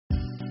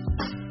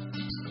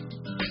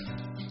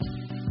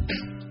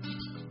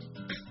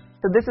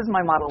So this is my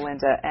model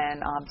Linda,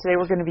 and today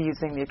we're going to be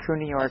using the ECRU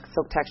New York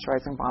Silk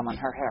Texturizing Balm on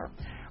her hair.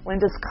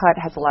 Linda's cut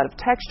has a lot of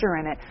texture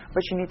in it,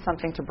 but she needs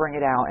something to bring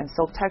it out, and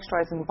Silk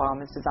Texturizing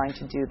Balm is designed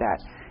to do that.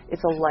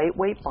 It's a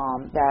lightweight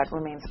balm that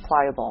remains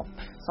pliable.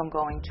 So I'm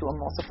going to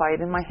emulsify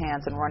it in my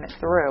hands and run it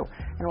through.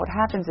 And what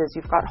happens is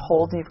you've got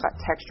hold and you've got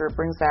texture. It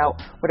brings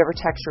out whatever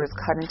texture is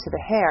cut into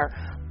the hair,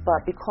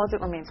 but because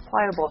it remains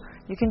pliable,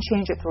 you can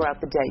change it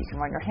throughout the day. You can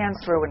run your hands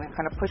through it and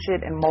kind of push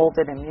it and mold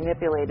it and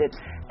manipulate it,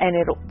 and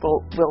it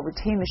will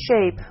retain the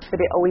shape, but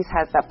it always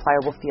has that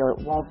pliable feel.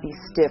 It won't be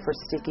stiff or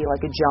sticky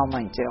like a gel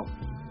might do.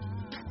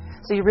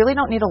 So you really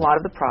don't need a lot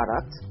of the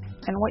product.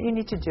 And what you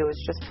need to do is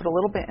just put a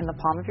little bit in the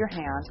palm of your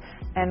hand,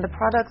 and the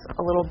product's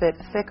a little bit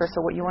thicker, so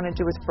what you want to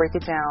do is break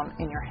it down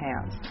in your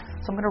hands.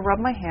 So I'm going to rub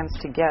my hands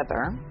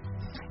together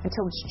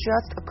until it's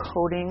just a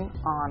coating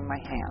on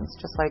my hands,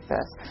 just like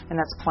this, and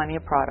that's plenty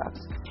of product.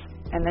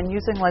 And then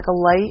using like a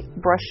light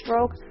brush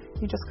stroke,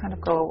 you just kind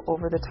of go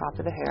over the top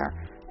of the hair,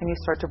 and you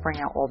start to bring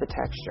out all the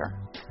texture.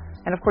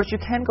 And of course you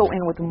can go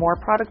in with more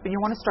product, but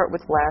you want to start with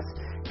less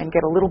and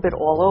get a little bit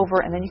all over,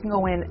 and then you can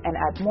go in and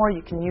add more.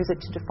 You can use it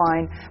to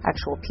define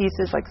actual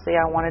pieces, like say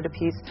I wanted a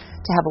piece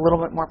to have a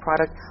little bit more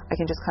product, I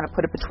can just kind of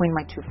put it between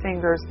my two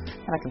fingers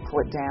and I can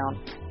pull it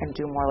down and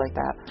do more like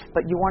that.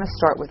 But you want to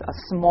start with a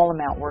small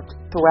amount worked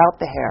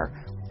throughout the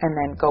hair and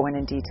then go in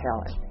and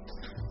detail it.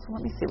 So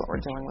let me see what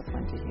we're doing with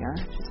Linda here.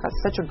 She's got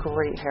such a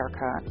great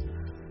haircut.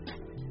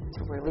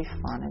 It's really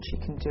fun, and she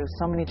can do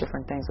so many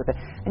different things with it.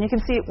 And you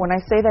can see, when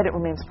I say that it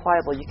remains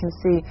pliable, you can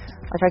see,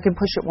 like I can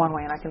push it one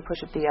way and I can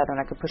push it the other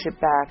and I can push it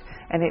back,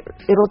 and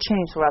it'll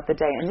change throughout the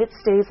day, and it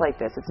stays like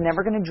this. It's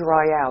never going to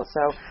dry out.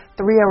 So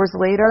 3 hours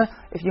later,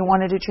 if you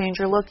wanted to change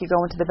your look, you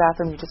go into the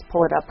bathroom, you just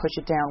pull it up, push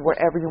it down,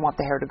 wherever you want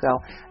the hair to go,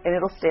 and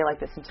it'll stay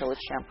like this until it's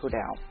shampooed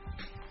out.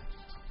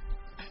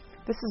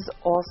 This is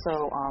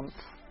also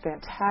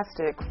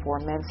fantastic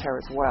for men's hair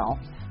as well,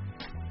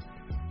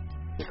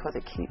 because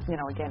it keeps,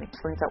 again, it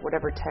brings out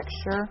whatever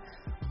texture,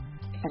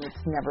 and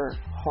it's never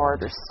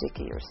hard or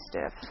sticky or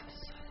stiff.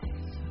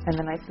 And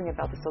the nice thing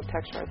about the Silk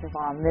Texturizing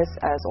Balm, this,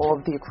 as all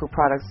of the ECRU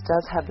products,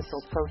 does have the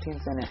silk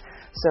proteins in it.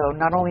 So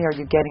not only are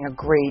you getting a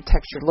great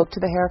textured look to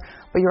the hair,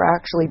 but you're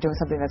actually doing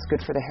something that's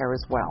good for the hair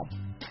as well.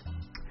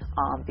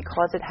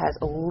 Because it has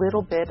a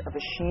little bit of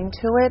a sheen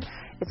to it,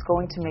 it's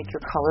going to make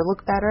your color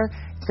look better.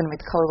 It's going to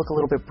make the color look a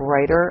little bit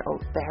brighter.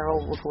 The hair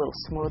will look a little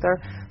smoother.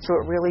 So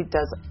it really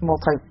does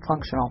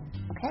multifunctional.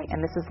 Okay,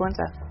 and this is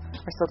Linda,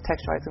 our Silk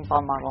Texturizing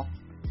Balm model.